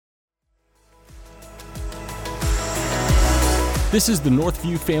This is the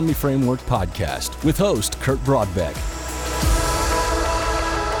Northview Family Framework Podcast with host Kurt Broadbeck.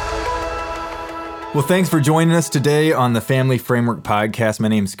 Well, thanks for joining us today on the Family Framework Podcast. My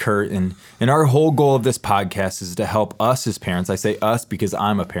name's Kurt, and our whole goal of this podcast is to help us as parents, I say us because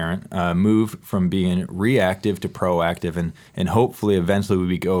I'm a parent, move from being reactive to proactive, and hopefully eventually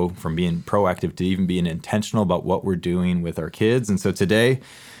we go from being proactive to even being intentional about what we're doing with our kids. And so today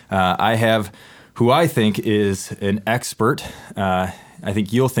I have who I think is an expert. I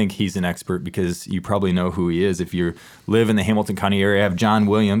think you'll think he's an expert because you probably know who he is. If you live in the Hamilton County area, I have John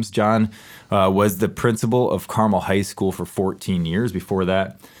Williams. John was the principal of Carmel High School for 14 years. Before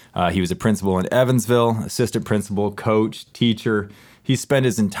that, he was a principal in Evansville, assistant principal, coach, teacher. He spent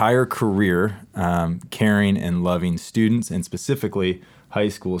his entire career caring and loving students, and specifically high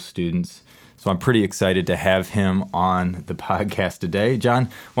school students. So I'm pretty excited to have him on the podcast today. John,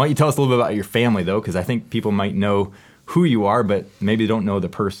 why don't you tell us a little bit about your family, though, because I think people might know who you are, but maybe don't know the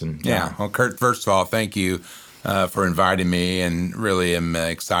person. Yeah. Well, Kurt, first of all, thank you for inviting me, and really am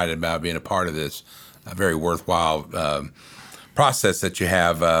excited about being a part of this very worthwhile process that you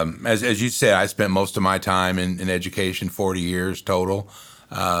have. As you said, I spent most of my time in education, 40 years total,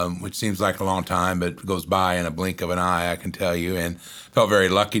 which seems like a long time, but goes by in a blink of an eye, I can tell you, and felt very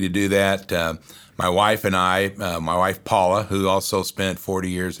lucky to do that. My wife and I, my wife Paula, who also spent 40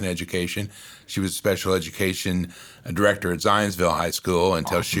 years in education, she was a special education director at Zionsville High School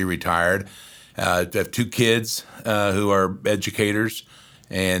until she retired. I have two kids who are educators,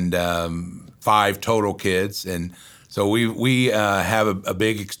 and 5 total kids. And so we have a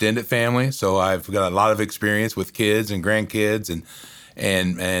big extended family. So I've got a lot of experience with kids and grandkids,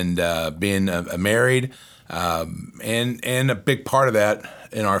 and being married. And a big part of that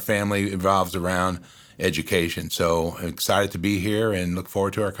in our family involves around education. So I'm excited to be here and look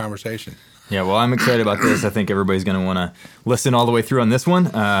forward to our conversation. Yeah, well, I'm excited about this. I think everybody's going to want to listen all the way through on this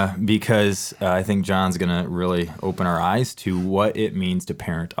one because I think John's going to really open our eyes to what it means to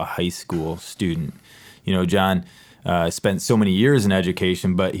parent a high school student. You know, John spent so many years in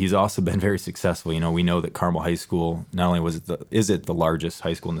education, but he's also been very successful. You know, we know that Carmel High School, not only is it the largest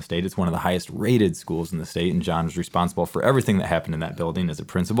high school in the state, it's one of the highest rated schools in the state, and John was responsible for everything that happened in that building as a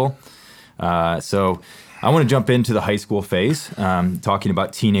principal. So I want to jump into the high school phase, talking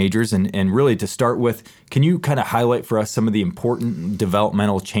about teenagers, and really to start with, can you kind of highlight for us some of the important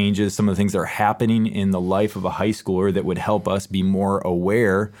developmental changes, some of the things that are happening in the life of a high schooler that would help us be more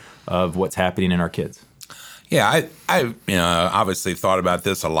aware of what's happening in our kids? Yeah, I obviously thought about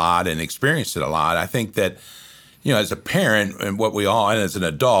this a lot and experienced it a lot. I think that, as a parent and as an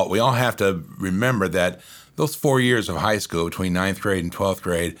adult, we all have to remember that those 4 years of high school between 9th grade and 12th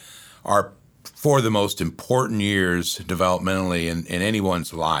grade are for the most important years developmentally in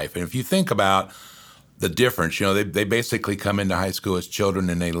anyone's life. And if you think about the difference, they basically come into high school as children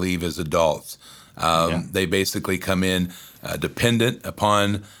and they leave as adults. They basically come in dependent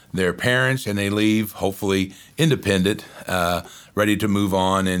upon their parents, and they leave hopefully independent, ready to move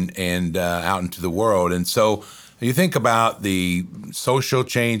on and out into the world. And so you think about the social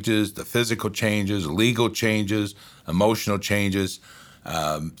changes, the physical changes, legal changes, emotional changes.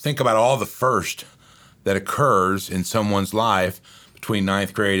 Think about all the first that occurs in someone's life between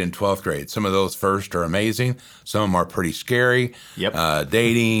 9th grade and 12th grade. Some of those first are amazing. Some of them are pretty scary. Yep.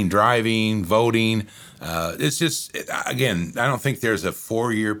 Dating, driving, voting. It's just, again, I don't think there's a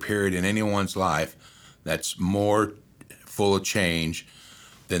 4-year period in anyone's life that's more full of change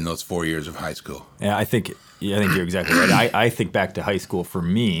than those 4 years of high school. Yeah, I think you're exactly right. I think back to high school for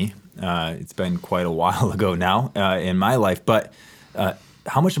me. It's been quite a while ago now in my life, but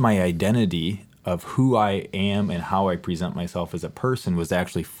how much of my identity of who I am and how I present myself as a person was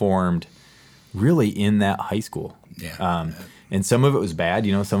actually formed really in that high school. Yeah. And some of it was bad.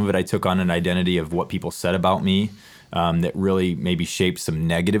 Some of it I took on an identity of what people said about me that really maybe shaped some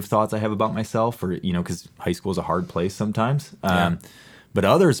negative thoughts I have about myself, or, because high school is a hard place sometimes. But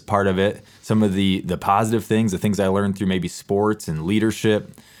others, part of it, some of the positive things, the things I learned through maybe sports and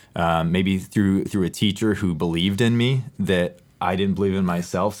leadership, maybe through a teacher who believed in me that I didn't believe in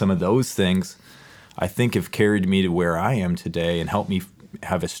myself. Some of those things I think have carried me to where I am today and helped me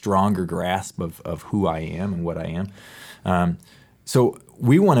have a stronger grasp of who I am and what I am. So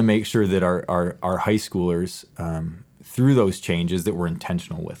we want to make sure that our high schoolers, through those changes, that we're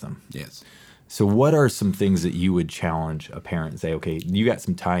intentional with them. Yes. So what are some things that you would challenge a parent and say, okay, you got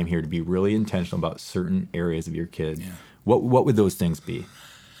some time here to be really intentional about certain areas of your kid. Yeah. What would those things be?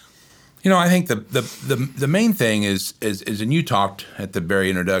 I think the main thing is, and you talked at the very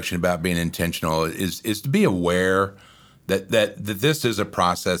introduction about being intentional, is to be aware that this is a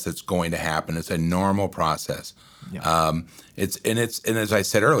process that's going to happen. It's a normal process. Yeah. It's as I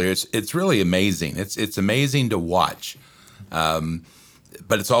said earlier, it's really amazing. It's amazing to watch,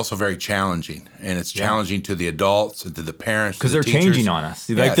 but it's also very challenging, and it's challenging to the adults and to the parents because they're teachers. changing on us.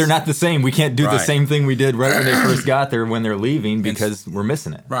 Like Yes. they're not the same. We can't do the Right. same thing we did right when they first got there when they're leaving because we're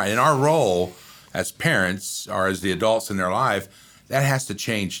missing it. Right, and our role as parents or as the adults in their life, that has to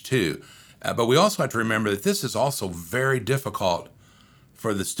change too. But we also have to remember that this is also very difficult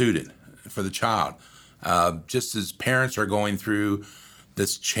for the student, for the child. Just as parents are going through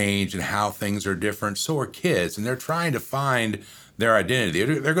this change and how things are different, so are kids, and they're trying to find their identity.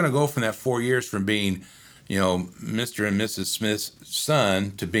 They're going to go from that 4 years from being, Mr. and Mrs. Smith's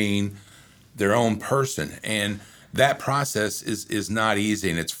son to being their own person, and that process is not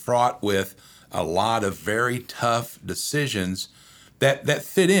easy, and it's fraught with a lot of very tough decisions that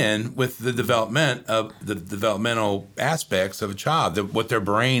fit in with the developmental aspects of a child, what their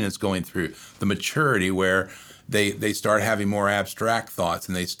brain is going through, the maturity where they start having more abstract thoughts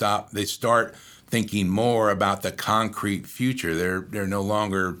and they start thinking more about the concrete future. They're no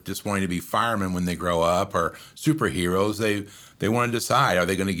longer just wanting to be firemen when they grow up or superheroes. They want to decide, are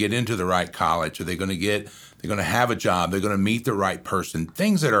they going to get into the right college? They're going to have a job. They're going to meet the right person.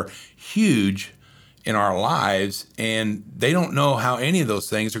 Things that are huge in our lives, and they don't know how any of those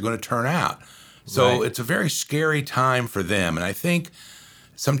things are going to turn out. So It's a very scary time for them. And I think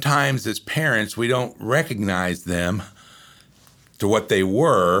sometimes as parents, we don't recognize them to what they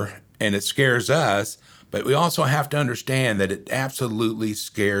were, and it scares us, but we also have to understand that it absolutely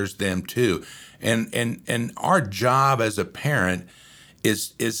scares them too. And our job as a parent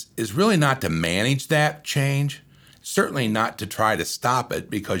is really not to manage that change, certainly not to try to stop it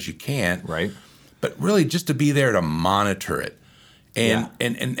because you can't. Right. But really just to be there to monitor it. And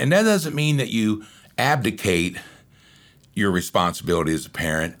that doesn't mean that you abdicate your responsibility as a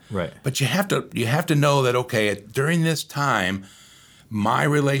parent. Right. But you have to know that, okay, during this time, our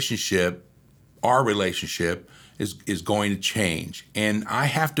relationship is going to change. And I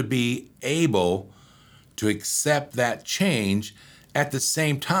have to be able to accept that change. At the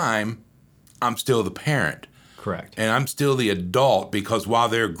same time, I'm still the parent. Correct. And I'm still the adult, because while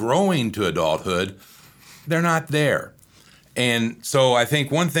they're growing to adulthood, they're not there. And so I think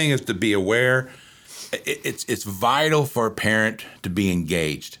one thing is to be aware. It's vital for a parent to be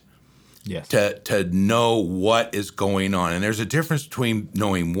engaged. Yes. To know what is going on. And there's a difference between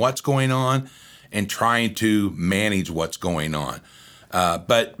knowing what's going on and trying to manage what's going on.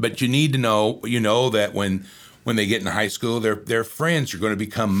 But you need to know, that when they get in high school, their friends are going to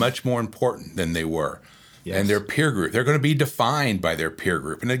become much more important than they were. Yes. And their peer group, they're going to be defined by their peer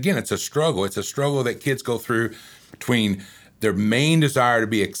group. And again, it's a struggle. It's a struggle that kids go through between their main desire to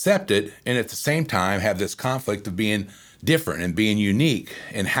be accepted and at the same time have this conflict of being different and being unique,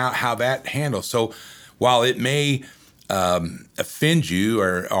 and how that handles. So while it may offend you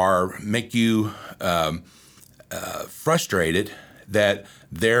or make you frustrated that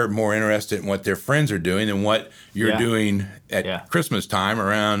they're more interested in what their friends are doing than what you're doing at Christmas time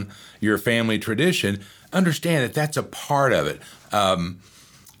around your family tradition, understand that that's a part of it.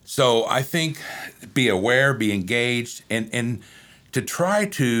 So I think be aware, be engaged, and to try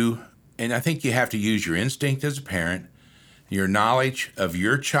to, and I think you have to use your instinct as a parent, your knowledge of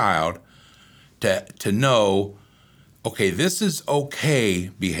your child to know, okay, this is okay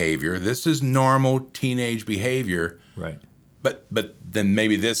behavior. This is normal teenage behavior. Right. But then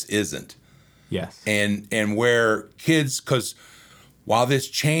maybe this isn't. Yes. And where kids, because while this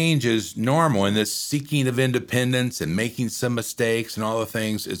change is normal and this seeking of independence and making some mistakes and all the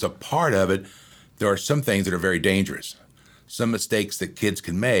things is a part of it, there are some things that are very dangerous. Some mistakes that kids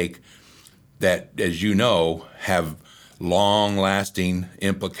can make that, as you know, have long-lasting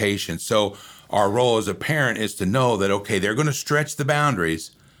implications. So our role as a parent is to know that, okay, they're going to stretch the boundaries,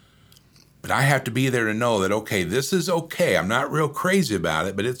 but I have to be there to know that, okay, this is okay. I'm not real crazy about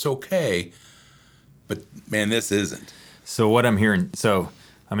it, but it's okay. But, man, this isn't. So what I'm hearing, so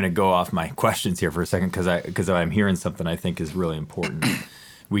I'm going to go off my questions here for a second because I'm hearing something I think is really important.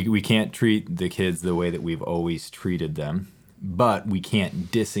 We can't treat the kids the way that we've always treated them, but we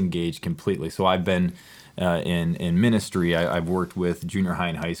can't disengage completely. So I've been in ministry. I've worked with junior high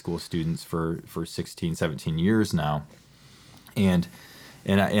and high school students for 16, 17 years now. And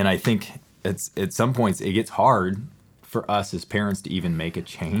I think at some points it gets hard for us as parents to even make a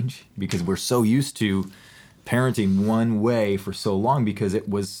change because we're so used to parenting one way for so long because it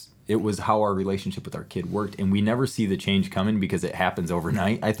was how our relationship with our kid worked, and we never see the change coming because it happens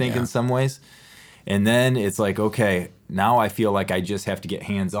overnight, I think, in some ways. And then it's like, okay, now I feel like I just have to get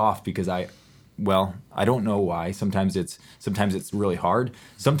hands off because well, I don't know why. Sometimes it's really hard.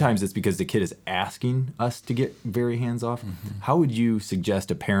 Sometimes it's because the kid is asking us to get very hands off. How would you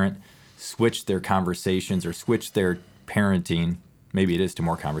suggest a parent switch their conversations or switch their parenting, maybe it is to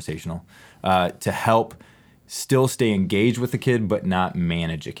more conversational, to help still stay engaged with the kid but not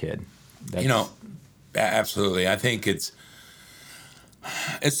manage a kid? Absolutely. I think it's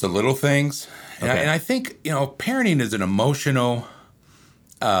the little things. And I think, parenting is an emotional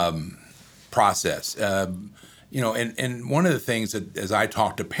process. And one of the things that as I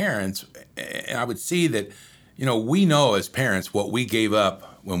talk to parents, and I would see that, we know as parents what we gave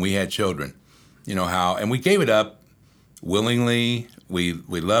up when we had children, and we gave it up willingly. We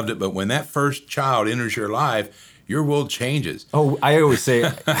loved it. But when that first child enters your life, your world changes. Oh, I always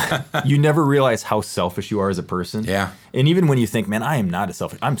say, you never realize how selfish you are as a person. Yeah. And even when you think, man, I am not a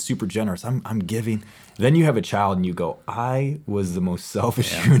selfish, I'm super generous, I'm giving. Then you have a child and you go, I was the most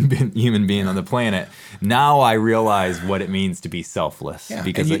selfish human being on the planet. Now I realize what it means to be selfless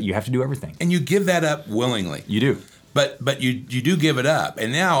because you have to do everything. And you give that up willingly. You do. But you do give it up.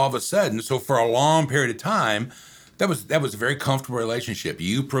 And now all of a sudden, so for a long period of time, that was a very comfortable relationship.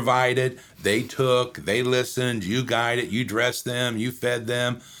 You provided, they took, they listened, you guided, you dressed them, you fed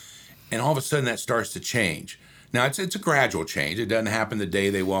them. And all of a sudden that starts to change. Now, it's a gradual change. It doesn't happen the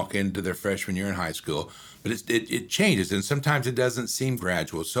day they walk into their freshman year in high school, but it changes, and sometimes it doesn't seem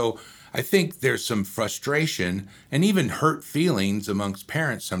gradual. So I think there's some frustration and even hurt feelings amongst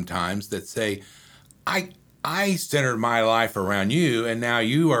parents sometimes that say, I centered my life around you, and now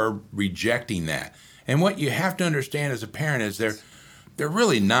you are rejecting that. And what you have to understand as a parent is they're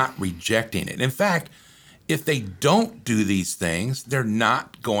really not rejecting it. In fact, if they don't do these things, they're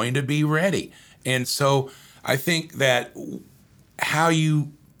not going to be ready. And so I think that how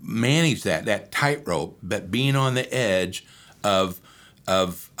you manage that tightrope, but being on the edge of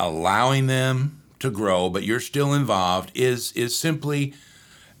allowing them to grow, but you're still involved, is simply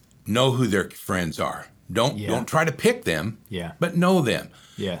know who their friends are. Don't try to pick them, but know them.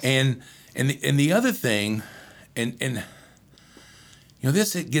 Yes. And the other thing, and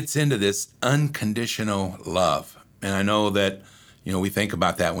this, it gets into this unconditional love. And I know that, we think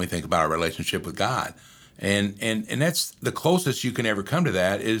about that when we think about our relationship with God. And that's the closest you can ever come to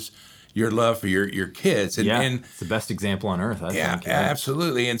that is your love for your kids. And it's the best example on earth, I think. Yeah,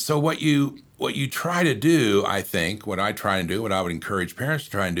 absolutely. And so what you try to do, I think, what I try and do, what I would encourage parents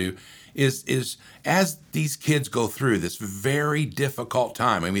to try and do is as these kids go through this very difficult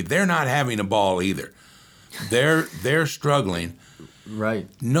time, I mean, they're not having a ball either. They're struggling. Right.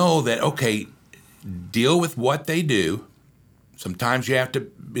 Know that, okay, deal with what they do. Sometimes you have to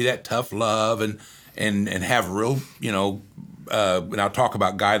be that tough love and have real, and I'll talk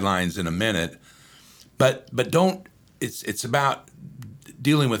about guidelines in a minute, but don't, it's about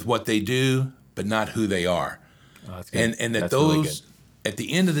dealing with what they do, but not who they are. Oh, that's good. And that that's those, really good. At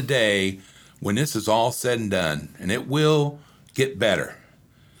the end of the day, when this is all said and done, and it will get better,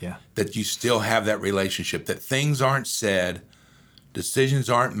 that you still have that relationship, that things aren't said, decisions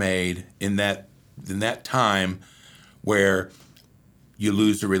aren't made in that time where you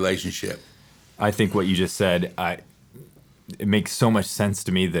lose the relationship. I think what you just said, it makes so much sense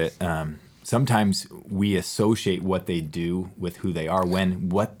to me that sometimes we associate what they do with who they are, when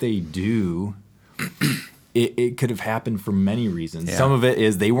what they do, it could have happened for many reasons. Yeah. Some of it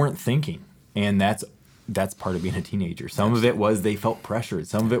is they weren't thinking, and that's part of being a teenager. Some of it was they felt pressured.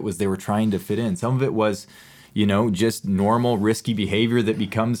 Some of it was they were trying to fit in. Some of it was, just normal risky behavior that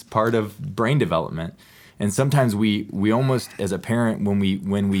becomes part of brain development. And sometimes we almost, as a parent, when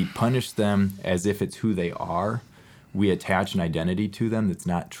we punish them as if it's who they are, we attach an identity to them that's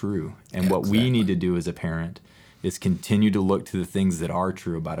not true. And what we need to do as a parent is continue to look to the things that are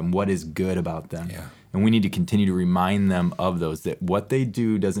true about them, what is good about them. Yeah. And we need to continue to remind them of those, that what they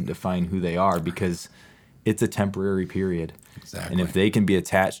do doesn't define who they are, because it's a temporary period. Exactly. And if they can be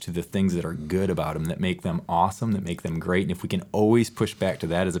attached to the things that are good about them, that make them awesome, that make them great, and if we can always push back to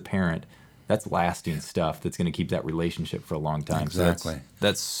that as a parent, that's lasting stuff that's going to keep that relationship for a long time. Exactly. So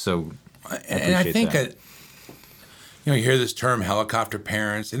that's so. And I think that. You hear this term helicopter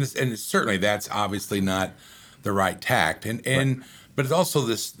parents, and certainly that's obviously not the right tact, but it's also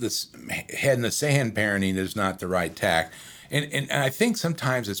this head in the sand parenting is not the right tact, and I think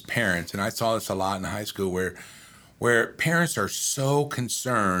sometimes as parents, and I saw this a lot in high school, where parents are so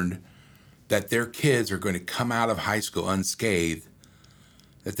concerned that their kids are going to come out of high school unscathed,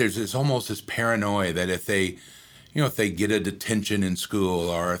 that there's almost this paranoia that if they get a detention in school,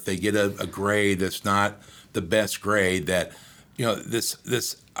 or if they get a grade that's not the best grade, that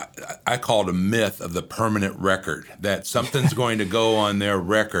this I call it a myth of the permanent record, that something's going to go on their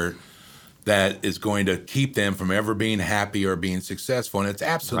record that is going to keep them from ever being happy or being successful. And it's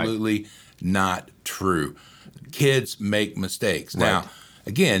absolutely not true. Kids make mistakes. Right. Now,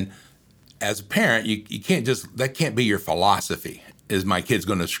 again, as a parent, you can't just, that can't be your philosophy, is my kid's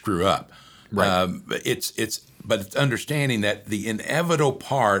going to screw up. Right. But it's understanding that the inevitable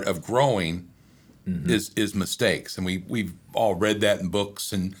part of growing is mistakes. And we've all read that in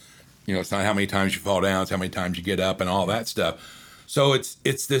books, and it's not how many times you fall down, it's how many times you get up and all that stuff. So it's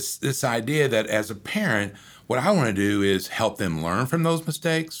this idea that as a parent, what I want to do is help them learn from those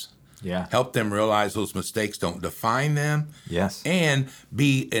mistakes. Yeah. Help them realize those mistakes don't define them. Yes. And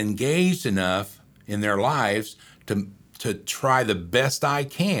be engaged enough in their lives to try the best I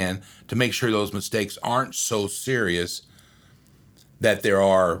can to make sure those mistakes aren't so serious that there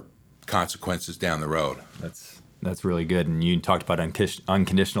are consequences down the road. That's really good. And you talked about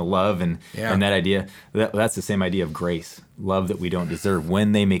unconditional love and that idea. That's the same idea of grace, love that we don't deserve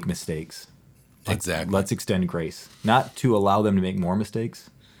when they make mistakes. Exactly. Let's extend grace, not to allow them to make more mistakes,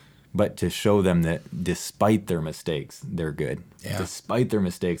 but to show them that despite their mistakes, they're good. Yeah. Despite their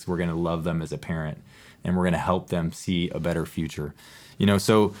mistakes, we're going to love them as a parent, and we're going to help them see a better future.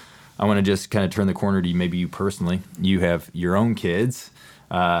 So I want to just kind of turn the corner to maybe you personally. You have your own kids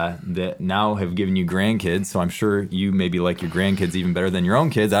that now have given you grandkids, so I'm sure you maybe like your grandkids even better than your own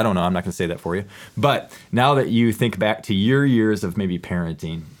kids. I don't know. I'm not going to say that for you. But now that you think back to your years of maybe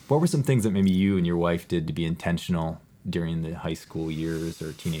parenting, what were some things that maybe you and your wife did to be intentional during the high school years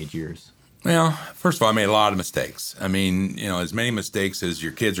or teenage years? Well, first of all, I made a lot of mistakes. I mean, as many mistakes as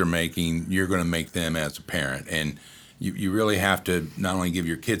your kids are making, you're going to make them as a parent. And you really have to not only give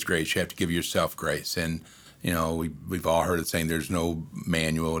your kids grace, you have to give yourself grace. And, we've all heard it saying there's no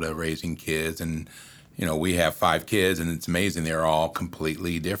manual to raising kids. And, we have 5 kids, and it's amazing. They're all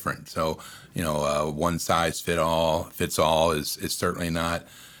completely different. So, one size fits all is certainly not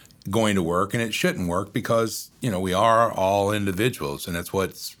going to work, and it shouldn't work because we are all individuals, and that's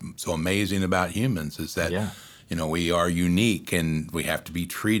what's so amazing about humans is that we are unique and we have to be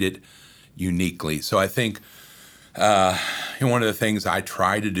treated uniquely. So I think one of the things I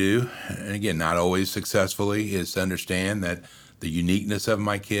try to do, and again not always successfully, is to understand that the uniqueness of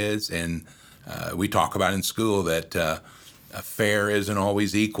my kids, and we talk about in school that a fair isn't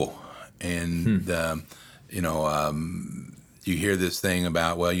always equal, and you hear this thing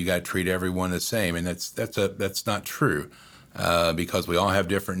about, well, you got to treat everyone the same, and that's not true, because we all have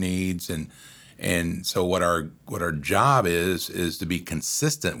different needs, and so what our job is to be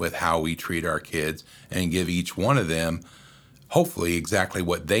consistent with how we treat our kids and give each one of them hopefully exactly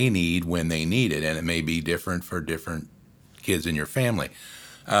what they need when they need it, and it may be different for different kids in your family.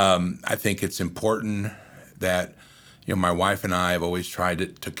 I think it's important that my wife and I have always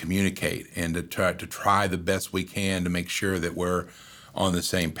tried to communicate and to try the best we can to make sure that we're on the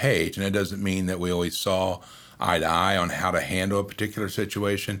same page. And it doesn't mean that we always saw eye to eye on how to handle a particular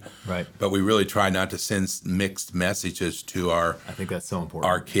situation. Right. But we really try not to send mixed messages to I think that's so important.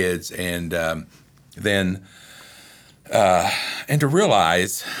 Our kids, and then to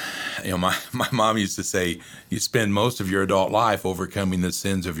realize, my mom used to say, you spend most of your adult life overcoming the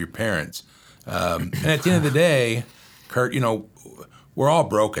sins of your parents. And at the end of the day, Kurt, we're all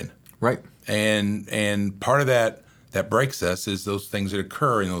broken. Right. And part of that breaks us is those things that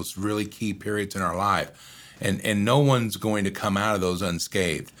occur in those really key periods in our life. And no one's going to come out of those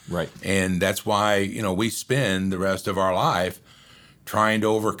unscathed. Right. And that's why, we spend the rest of our life trying to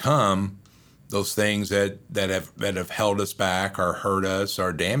overcome those things that have held us back or hurt us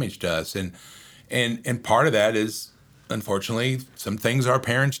or damaged us. And part of that is, unfortunately, some things our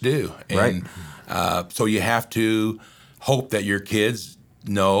parents do. And, right. So you have to hope that your kids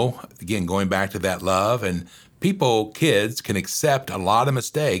know, again, going back to that love, and kids can accept a lot of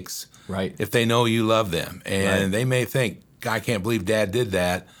mistakes, right, if they know you love them. And they may think, I can't believe Dad did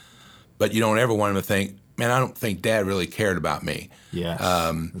that, but you don't ever want them to think, man, I don't think Dad really cared about me. Yeah,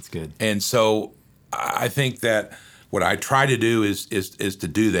 that's good. And so I think that what I try to do is to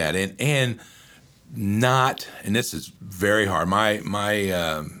do that, and not, and this is very hard. My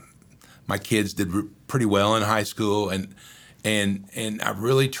kids did pretty well in high school, and I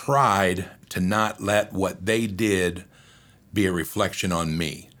really tried to not let what they did be a reflection on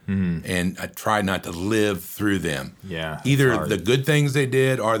me. Mm-hmm. And I tried not to live through them. Yeah, either the good things they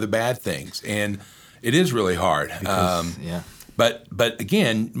did or the bad things, and it is really hard. Because, But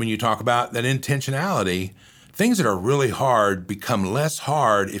again, when you talk about that intentionality, things that are really hard become less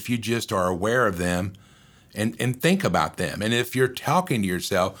hard if you just are aware of them and think about them. And if you're talking to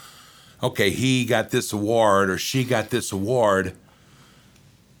yourself, okay, he got this award or she got this award,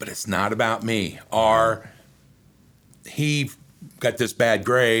 but it's not about me. Or he got this bad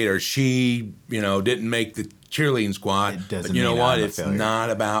grade, or she, didn't make the cheerleading squad. It doesn't but you know mean what? I'm a It's failure. not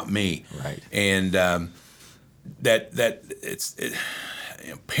about me. Right. And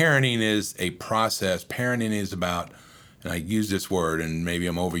parenting is a process. Parenting is about, and I use this word, and maybe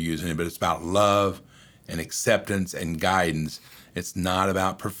I'm overusing it, but it's about love and acceptance and guidance. It's not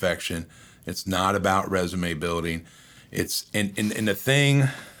about perfection. It's not about resume building. It's and the thing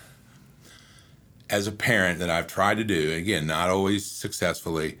as a parent that I've tried to do, again, not always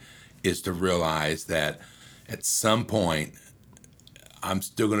successfully, is to realize that at some point I'm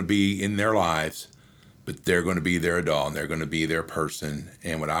still going to be in their lives, but they're going to be their adult and they're going to be their person.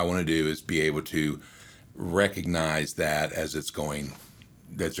 And what I want to do is be able to recognize that as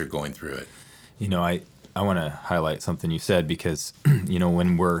they're going through it. I want to highlight something you said because,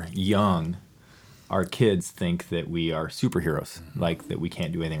 when we're young, our kids think that we are superheroes, like that we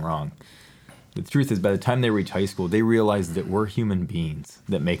can't do anything wrong. The truth is, by the time they reach high school, they realize that we're human beings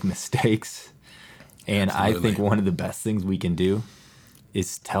that make mistakes. And Absolutely. I think one of the best things we can do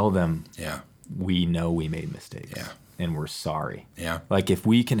is tell them we know we made mistakes and we're sorry. Yeah. Like if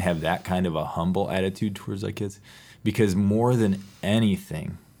we can have that kind of a humble attitude towards our kids, because more than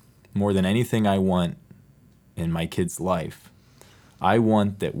anything I want in my kid's life, I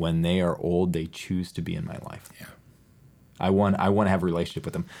want that when they are old, they choose to be in my life. Yeah. I want to have a relationship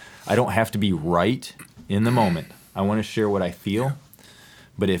with them. I don't have to be right in the moment. I want to share what I feel.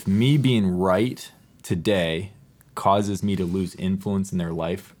 But if me being right today causes me to lose influence in their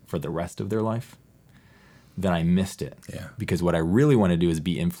life for the rest of their life, then I missed it. Yeah. Because what I really want to do is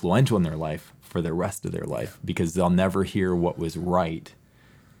be influential in their life for the rest of their life, because they'll never hear what was right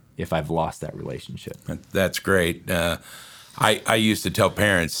if I've lost that relationship. That's great. I used to tell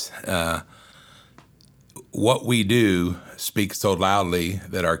parents, what we do speaks so loudly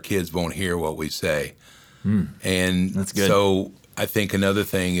that our kids won't hear what we say. And That's good. So I think another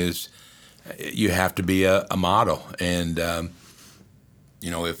thing is you have to be a model. And,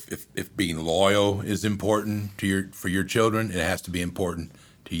 if being loyal is important for your children, it has to be important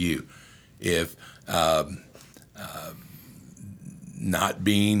to you. If not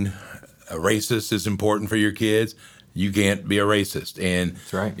being a racist is important for your kids, you can't be a racist. And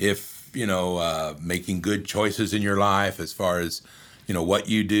That's right. if making good choices in your life as far as what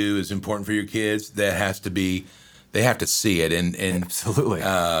you do is important for your kids, they have to see it. And Absolutely.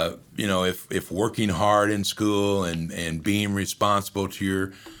 if working hard in school and being responsible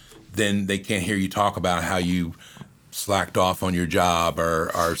then they can't hear you talk about how you slacked off on your job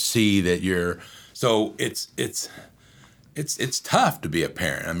or see that you're. So it's tough to be a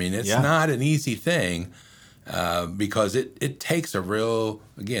parent. I mean, it's not an easy thing. Because it takes a real,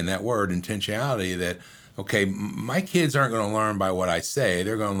 again, that word, intentionality, that, okay, my kids aren't going to learn by what I say.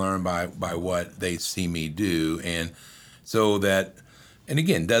 They're going to learn by what they see me do. And so that, and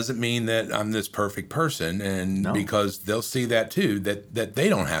again, doesn't mean that I'm this perfect person. And No. because they'll see that too, that they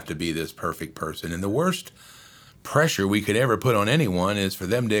don't have to be this perfect person. And the worst pressure we could ever put on anyone is for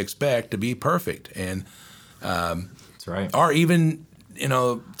them to expect to be perfect. And, That's right. or even,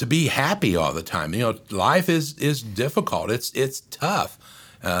 to be happy all the time. Life is difficult. It's tough.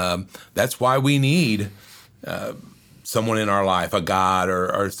 That's why we need someone in our life, a God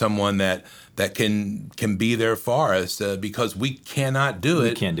or someone that can be there for us, because we cannot do it.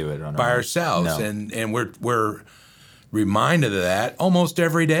 We can't do it on by our own. ourselves. No. And we're reminded of that almost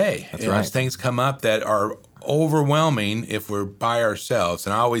every day. That's As right. things come up that are overwhelming if we're by ourselves.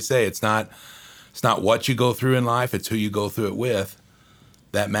 And I always say it's not what you go through in life, it's who you go through it with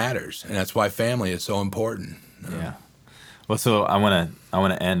that matters. And that's why family is so important. Yeah. Well, so I want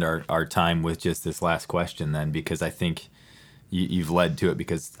to end our time with just this last question then, because I think you've led to it,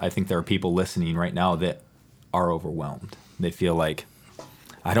 because I think there are people listening right now that are overwhelmed. They feel like,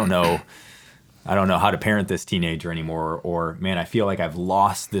 I don't know how to parent this teenager anymore, or man, I feel like I've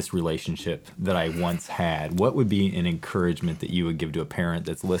lost this relationship that I once had. What would be an encouragement that you would give to a parent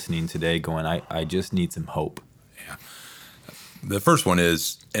that's listening today going, I just need some hope? Yeah. The first one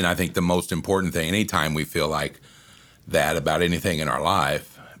is, and I think the most important thing, anytime we feel like that about anything in our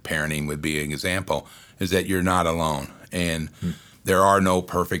life, parenting would be an example, is that you're not alone. And there are no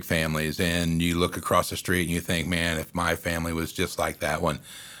perfect families. And you look across the street and you think, man, if my family was just like that one.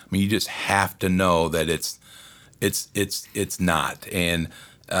 I mean, you just have to know that it's not. And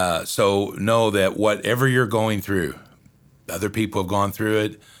so know that whatever you're going through, other people have gone through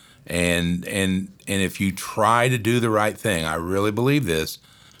it. And if you try to do the right thing, I really believe this,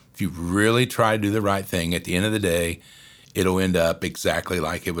 if you really try to do the right thing, at the end of the day, it'll end up exactly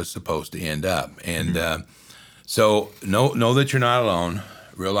like it was supposed to end up. And so know that you're not alone.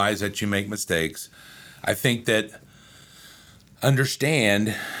 Realize that you make mistakes. I think that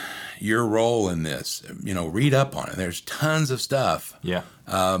understand your role in this. Read up on it. There's tons of stuff. Yeah.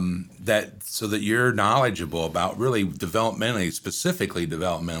 So that you're knowledgeable about really specifically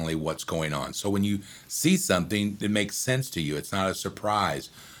developmentally what's going on. So when you see something, it makes sense to you. It's not a surprise.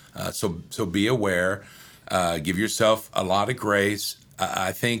 So be aware. Give yourself a lot of grace.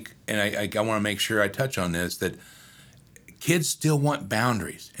 I think, and I want to make sure I touch on this, that kids still want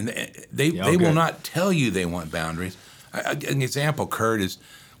boundaries, and they will not tell you they want boundaries. An example, Kurt, is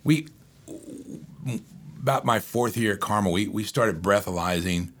about my 4th year at Carmel, we started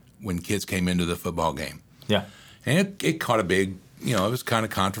breathalyzing when kids came into the football game. Yeah. And it caught a big, it was kind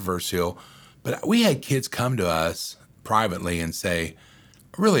of controversial, but we had kids come to us privately and say,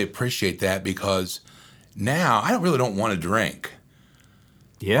 I really appreciate that because now I really don't want to drink.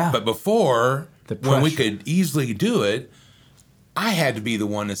 Yeah. But before, when we could easily do it, I had to be the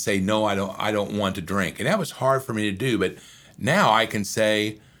one to say, no, I don't want to drink. And that was hard for me to do. But now I can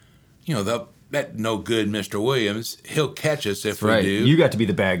say, that no good Mr. Williams, he'll catch us if we do. You got to be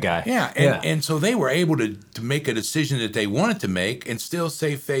the bad guy. Yeah. And so they were able to make a decision that they wanted to make and still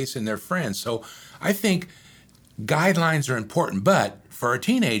save face in their friends. So I think guidelines are important. But for a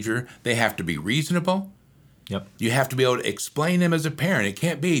teenager, they have to be reasonable. Yep. You have to be able to explain them as a parent. It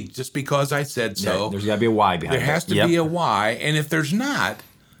can't be just because I said so. Yeah, there's got to be a why behind it. There has to be a why. And if there's not,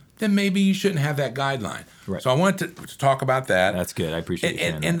 then maybe you shouldn't have that guideline. Right. So I wanted to talk about that. That's good. I appreciate you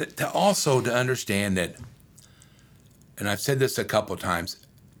saying that. And to understand that, and I've said this a couple of times,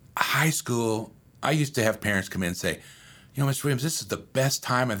 high school, I used to have parents come in and say, Mr. Williams, this is the best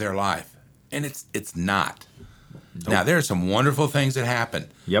time of their life. And it's not. Nope. Now, there are some wonderful things that happen.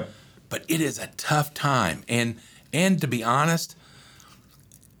 Yep. But it is a tough time. And to be honest,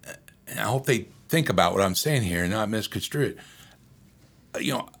 and I hope they think about what I'm saying here and not misconstrue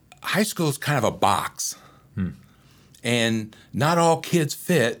it. High school is kind of a box. And not all kids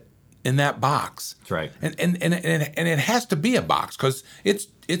fit in that box. That's right. And it has to be a box because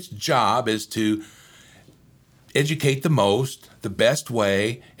its job is to educate the best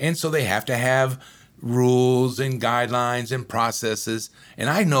way. And so they have to have rules and guidelines and processes. And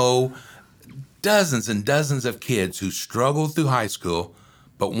I know dozens and dozens of kids who struggled through high school,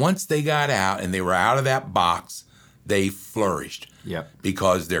 but once they got out and they were out of that box, they flourished. Yep.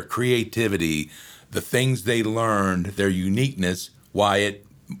 Because their creativity, the things they learned, their uniqueness, why it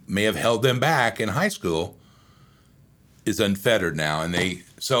may have held them back in high school, is unfettered now. And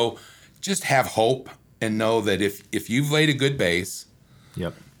so just have hope and know that if you've laid a good base,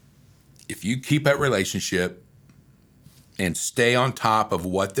 yep. If you keep that relationship and stay on top of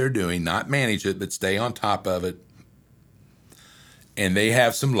what they're doing, not manage it, but stay on top of it, and they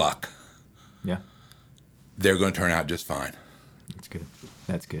have some luck, they're going to turn out just fine.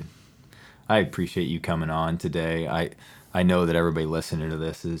 That's good. I appreciate you coming on today. I know that everybody listening to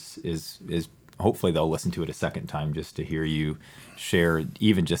this is hopefully they'll listen to it a second time just to hear you share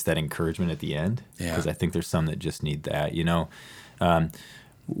even just that encouragement at the end. Because I think there's some that just need that.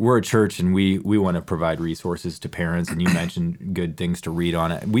 We're a church and we want to provide resources to parents, and you mentioned good things to read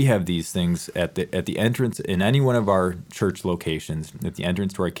on it. We have these things at the entrance in any one of our church locations, at the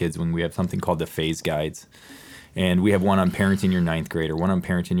entrance to our kids, when we have something called the phase guides. And we have one on parenting your 9th grader, one on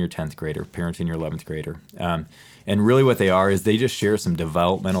parenting your 10th grader, parenting your 11th grader. And really what they are is they just share some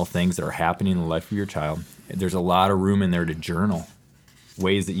developmental things that are happening in the life of your child. There's a lot of room in there to journal,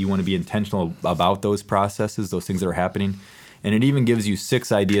 ways that you want to be intentional about those processes, those things that are happening. And it even gives you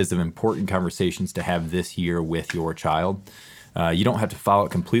 6 ideas of important conversations to have this year with your child. You don't have to follow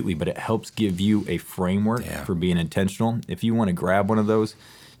it completely, but it helps give you a framework for being intentional. If you want to grab one of those,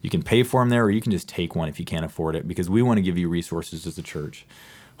 you can pay for them there, or you can just take one if you can't afford it, because we want to give you resources as a church.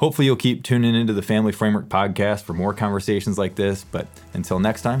 Hopefully you'll keep tuning into the Family Framework podcast for more conversations like this. But until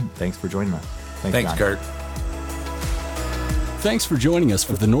next time, thanks for joining us. Thanks, Kurt. Thanks for joining us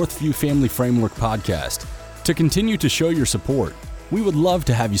for the Northview Family Framework podcast. To continue to show your support, we would love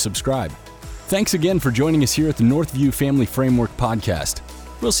to have you subscribe. Thanks again for joining us here at the Northview Family Framework podcast.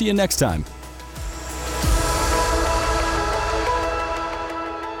 We'll see you next time.